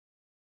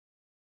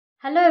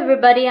Hello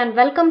everybody and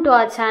welcome to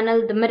our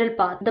channel The Middle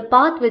Path, the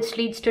path which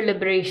leads to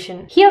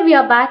liberation. Here we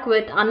are back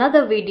with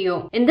another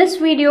video. In this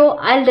video,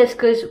 I'll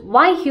discuss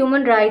why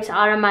human rights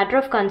are a matter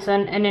of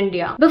concern in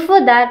India.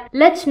 Before that,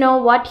 let's know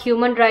what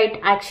human right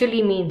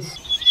actually means.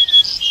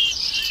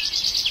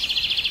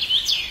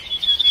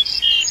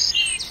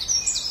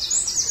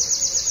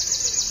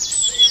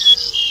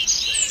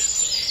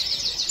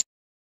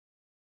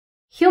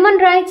 Human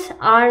rights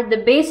are the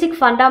basic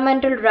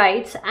fundamental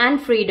rights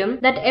and freedom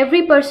that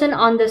every person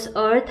on this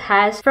earth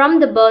has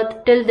from the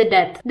birth till the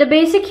death. The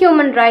basic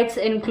human rights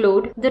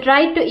include the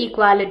right to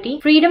equality,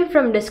 freedom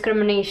from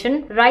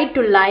discrimination, right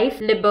to life,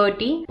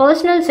 liberty,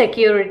 personal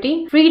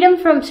security, freedom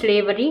from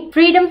slavery,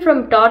 freedom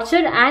from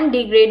torture and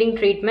degrading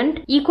treatment,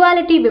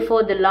 equality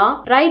before the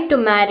law, right to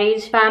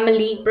marriage,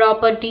 family,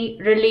 property,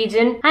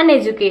 religion, and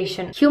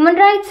education. Human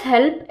rights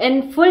help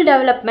in full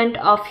development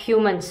of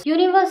humans.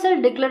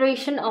 Universal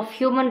Declaration of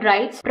Human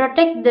Rights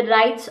protect the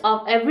rights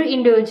of every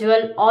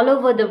individual all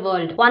over the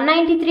world.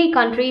 193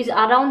 countries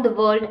around the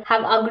world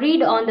have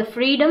agreed on the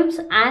freedoms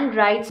and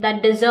rights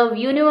that deserve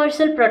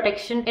universal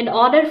protection in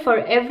order for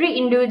every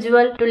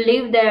individual to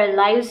live their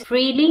lives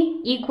freely,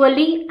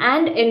 equally,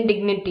 and in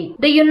dignity.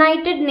 The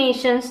United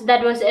Nations,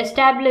 that was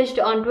established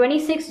on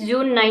 26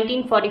 June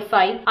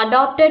 1945,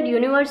 adopted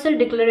Universal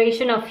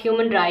Declaration of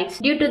Human Rights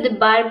due to the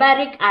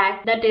barbaric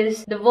act, that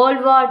is, the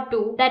World War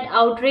II, that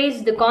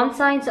outraged the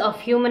conscience of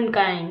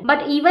humankind.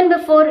 But even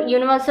before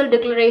Universal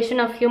Declaration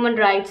of Human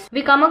Rights,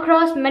 we come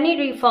across many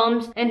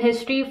reforms in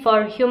history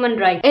for human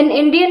rights. In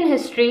Indian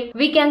history,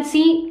 we can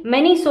see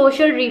many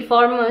social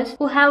reformers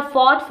who have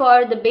fought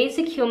for the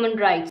basic human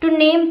rights. To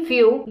name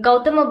few,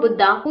 Gautama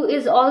Buddha, who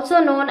is also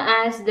known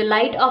as the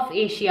Light of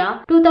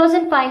Asia,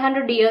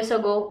 2500 years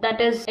ago, that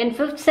is in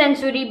 5th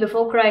century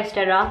before Christ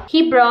era,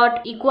 he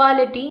brought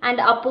equality and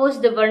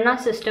opposed the Varna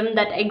system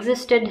that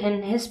existed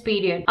in his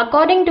period.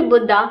 According to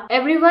Buddha,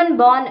 everyone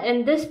born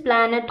in this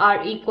planet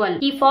are equal.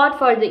 He fought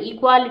for the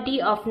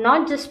equality of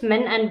not just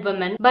men and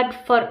women, but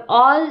for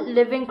all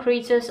living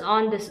creatures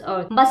on this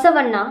earth.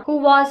 Basavanna, who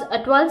was a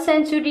 12th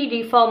century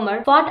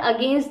reformer, fought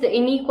against the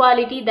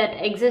inequality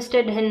that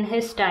existed in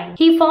his time.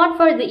 He fought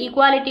for the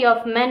equality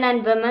of men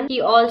and women.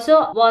 He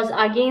also was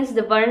against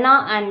the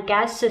Varna and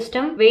caste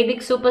system,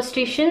 Vedic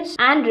superstitions,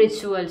 and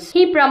rituals.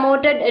 He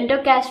promoted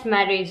intercaste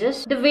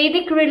marriages. The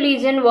Vedic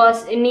religion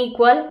was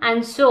unequal,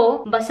 and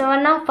so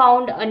Basavanna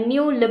found a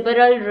new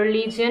liberal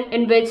religion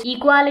in which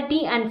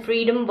equality and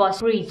freedom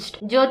was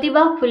reached.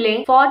 Jyotiba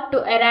Phule fought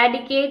to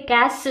eradicate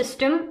caste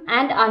system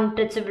and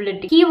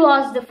untouchability. He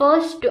was the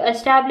first to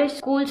establish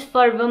schools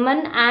for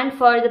women and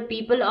for the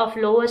people of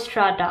lower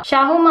strata.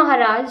 Shahu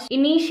Maharaj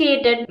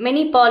initiated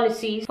many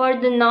policies for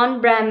the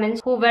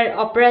non-Brahmins who were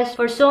oppressed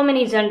for so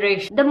many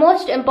generations. The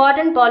most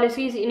important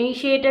policies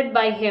initiated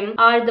by him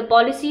are the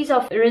policies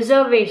of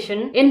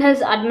reservation in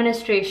his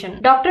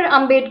administration. Dr.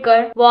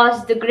 Ambedkar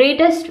was the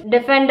greatest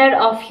defender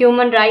of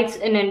human rights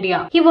in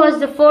India. He was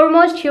the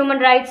foremost human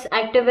rights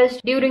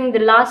activist during the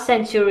last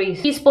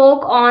centuries. He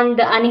spoke on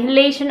the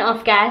annihilation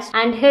of caste,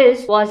 and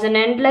his was an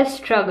endless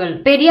struggle.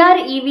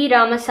 Periyar E.V.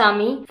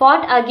 Ramasamy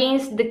fought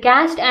against the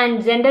caste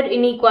and gender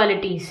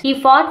inequalities. He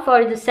fought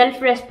for the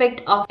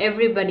self-respect of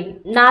everybody.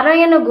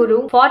 Narayana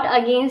Guru fought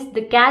against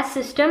the caste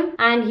system,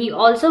 and he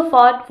also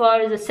fought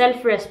for the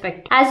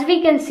self-respect. As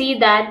we can see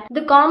that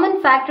the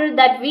common factor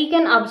that we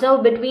can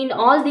observe between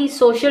all these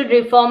social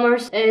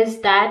reformers is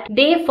that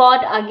they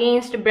fought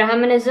against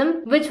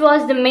Brahminism, which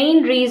was the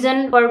main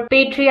reason for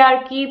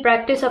patriarchy,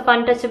 practice of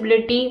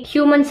untouchability,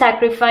 human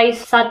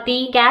sacrifice,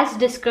 sati, caste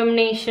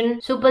discrimination,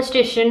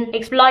 superstition,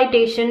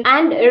 exploitation,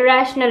 and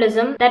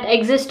irrationalism that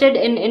existed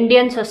in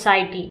Indian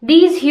society.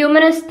 These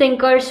humanist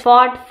thinkers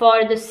fought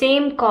for the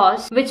same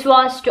cause, which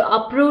was to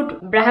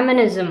uproot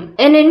Brahminism.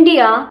 In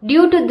India,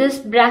 due to this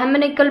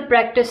Brahminical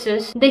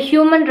practices, the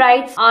human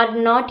rights are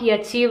not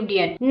achieved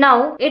yet.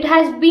 Now, it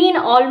has been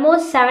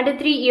almost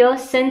 73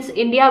 years since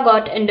India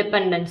got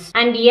independence,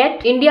 and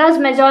yet India's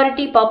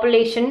majority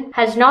population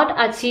has not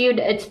achieved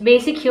its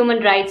basic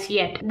human rights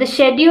yet. The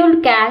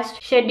scheduled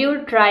caste,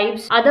 scheduled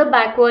tribes, other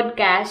backward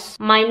castes,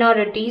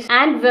 minorities,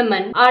 and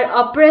women are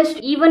oppressed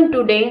even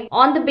today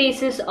on the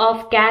basis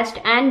of caste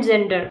and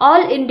gender.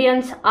 All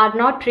Indians are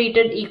not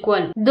treated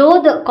equal.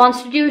 Though the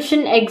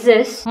constitution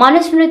exists,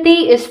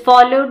 Manusmriti is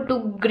followed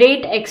to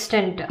great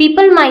extent.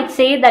 People might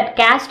say that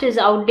caste is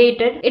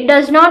outdated. It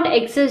does not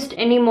exist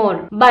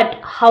anymore. But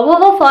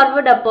however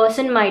forward a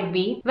person might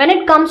be, when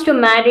it comes to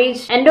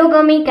marriage,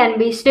 endogamy can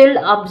be still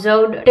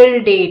observed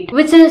till date,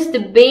 which is the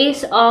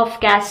base of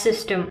caste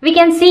system. We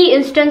can see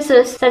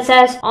instances such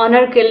as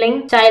honor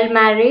killing, child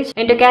marriage,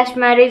 intercaste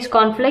marriage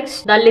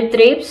conflicts, Dalit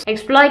rapes,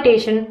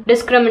 exploitation,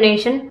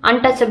 discrimination,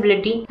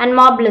 untouchability, and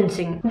mob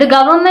lynching. The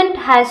government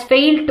has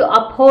failed to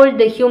uphold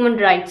the human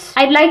rights.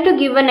 I'd like to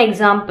give an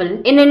example.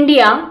 In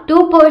India,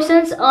 two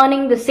persons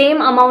earning the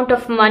same amount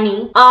of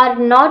money are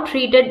not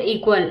treated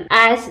equal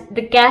as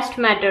the caste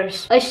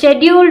matters. A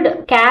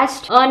scheduled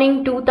caste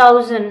earning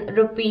 2000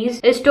 rupees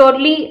is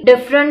totally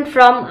different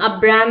from a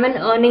Brahmin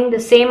earning the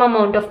same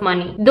amount of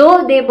money.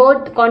 Though they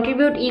both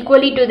contribute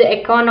equally to the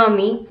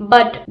economy,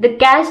 but the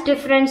caste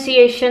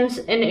differentiations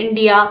in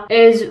India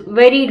is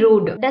very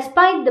rude.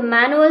 Despite the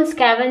Manual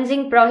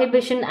Scavenging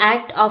Prohibition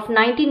Act of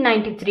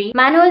 1993,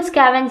 manual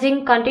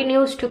scavenging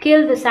continues to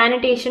kill the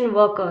sanitation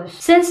workers.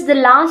 Since the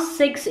last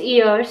 6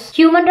 years,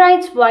 human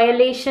rights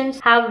violations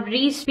have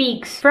reached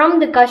peaks, from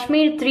the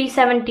Kashmir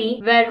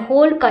 370, where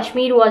whole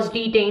Kashmir was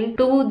detained,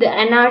 to the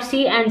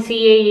NRC and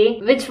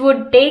CAA, which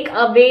would take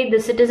away the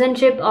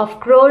citizenship of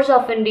crores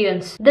of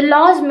Indians. The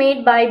laws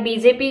made by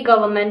BJP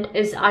government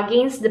is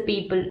against the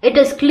people. It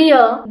is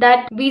clear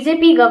that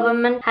BJP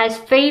government has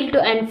failed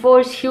to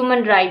enforce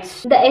human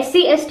rights. The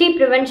SC/ST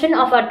Prevention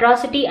of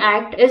Atrocity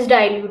Act is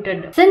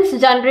diluted. Since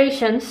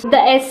generations,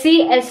 the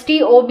SC,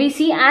 ST,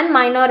 OBC and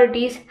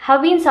minorities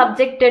have been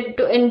subjected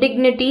to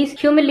indignities,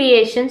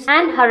 humiliations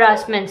and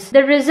harassments.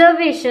 The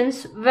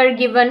reservations were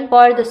given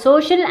for the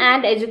social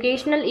and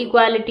educational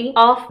equality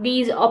of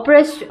these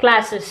oppressed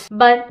classes,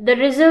 but the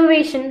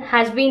reservation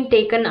has been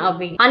taken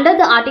away. Under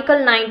the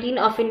Article 19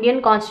 of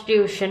Indian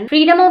Constitution,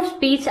 freedom of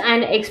speech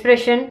and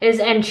expression is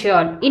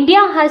ensured. India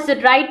has the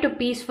right to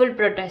peaceful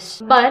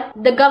protests, but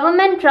the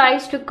government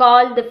tries to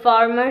call the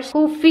farmers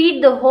who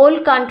feed the whole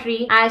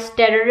country as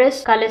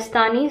terrorists,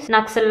 Khalistanis,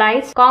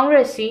 Naxalites,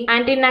 Congresi,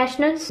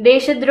 anti-nationals,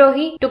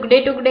 Deshadrohi,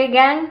 Tukde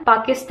gang,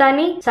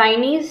 Pakistani,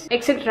 Chinese,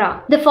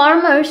 etc. The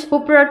farmers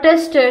who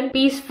protested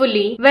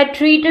peacefully were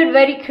treated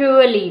very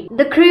cruelly.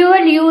 The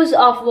cruel use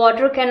of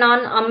water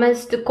cannon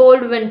amidst the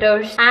cold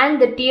winters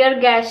and the tear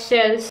gas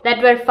shells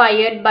that were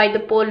fired by the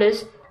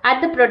police at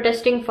the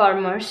protesting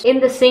farmers in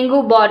the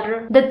Singhu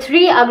border. The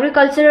 3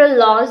 agricultural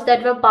laws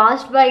that were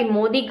passed by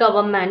Modi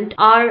government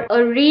are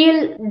a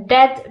real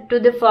death to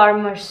the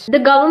farmers. The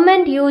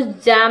government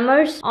used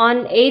jammers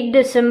on 8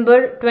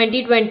 December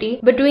 2020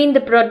 between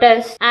the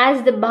protests,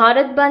 as the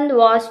Bharat Bandh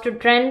was to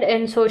trend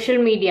in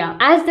social media.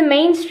 As the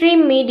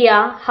mainstream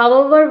media,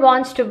 however,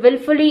 wants to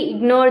willfully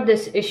ignore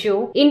this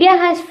issue, India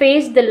has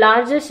faced the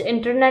largest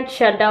internet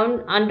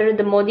shutdown under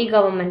the Modi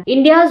government.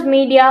 India's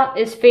media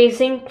is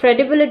facing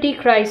credibility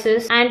crisis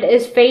and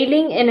is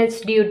failing in its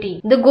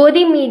duty. The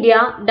Godi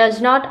media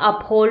does not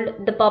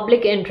uphold the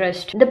public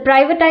interest. The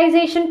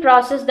privatization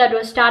process that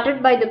was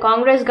started by the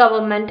Congress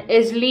government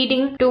is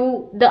leading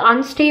to the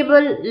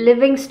unstable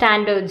living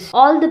standards.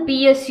 All the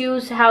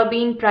PSUs have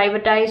been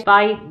privatized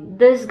by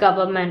this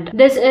government.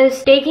 This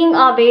is taking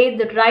away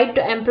the right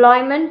to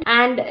employment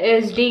and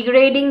is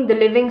degrading the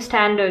living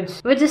standards,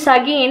 which is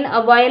again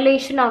a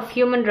violation of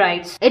human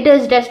rights. It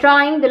is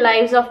destroying the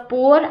lives of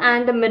poor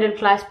and the middle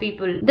class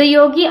people. The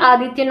Yogi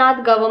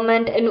Adityanath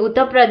government in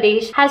Uttar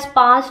Pradesh has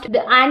passed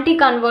the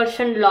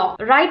anti-conversion law.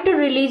 Right to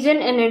religion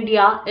in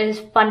India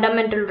is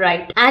fundamental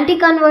right.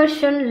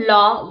 Anti-conversion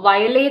law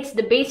violates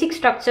the basic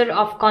structure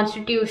of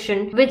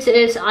constitution, which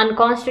is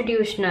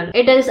unconstitutional.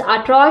 It is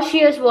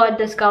atrocious what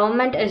this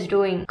government is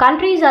doing.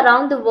 Countries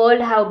around the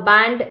world have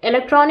banned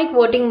electronic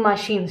voting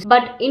machines,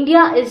 but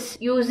India is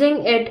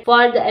using it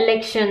for the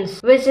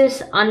elections, which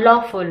is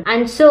unlawful.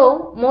 And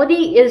so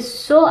Modi is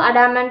so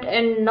adamant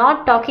in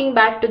not talking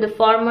back to the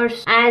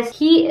farmers, as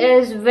he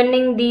is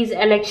winning these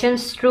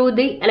elections through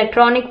the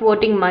electronic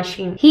voting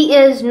machine. He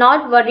is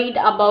not worried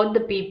about the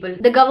people.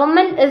 The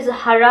government is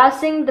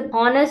harassing the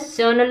honest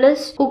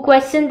journalists who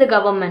question the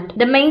government.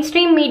 The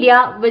mainstream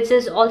media, which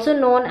is also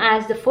known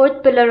as the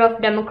fourth pillar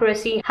of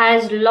democracy,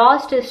 has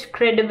lost its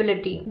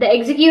credibility. The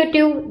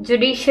executive,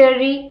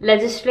 judiciary,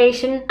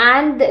 legislation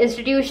and the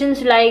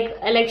institutions like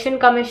Election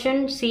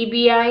Commission,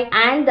 CBI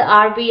and the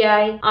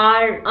RBI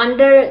are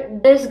under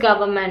this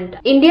government.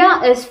 India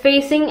is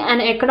facing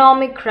an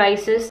economic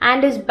crisis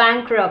and is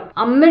bankrupt.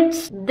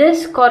 Amidst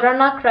this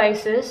corona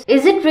crisis,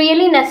 is it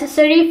really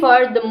necessary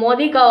for the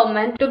Modi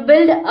government to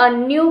build a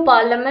new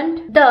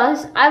parliament?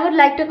 Thus, I would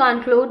like to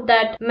conclude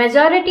that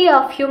majority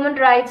of human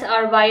rights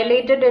are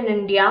violated in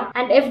India,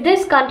 and if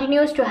this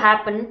continues to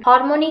happen,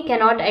 harmony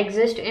cannot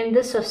exist in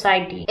this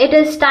society. It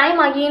is time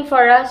again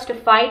for us to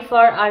fight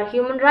for our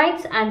human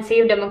rights and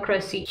save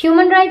democracy.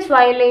 Human rights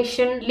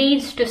violation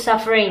leads to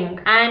suffering,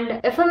 and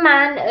if a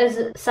man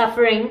is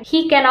suffering,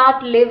 he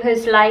cannot live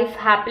his life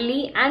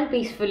happily and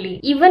peacefully.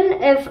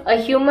 Even if a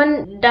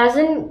human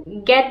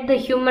doesn't get the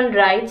human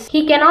rights,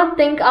 he cannot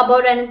think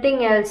about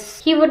anything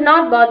else. He would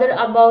not bother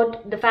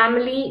about the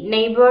family,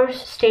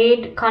 neighbors,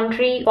 state,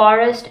 country,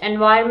 forest,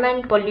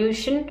 environment,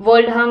 pollution,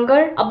 world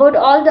hunger, about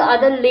all the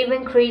other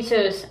living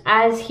creatures,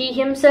 as he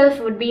himself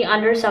would be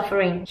under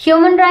suffering.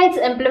 Human rights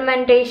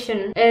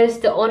implementation is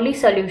the only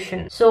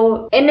solution.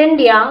 So in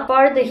India,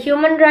 for the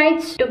human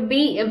rights to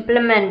be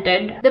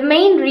implemented, the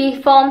main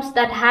reforms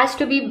that has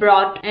to be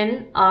brought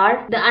in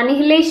are the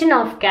annihilation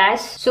of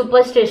caste,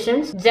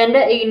 superstitions,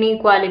 gender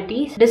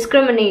inequalities,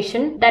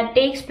 discrimination that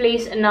takes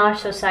place in our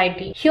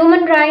society.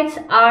 Human rights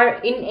are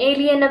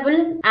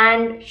inalienable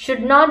and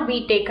should not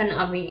be taken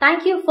away.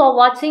 Thank you for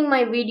watching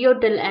my video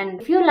till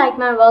end. If you like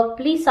my work,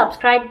 please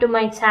subscribe to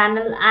my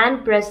channel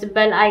and press the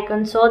bell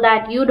icon so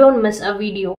that you don't miss a video.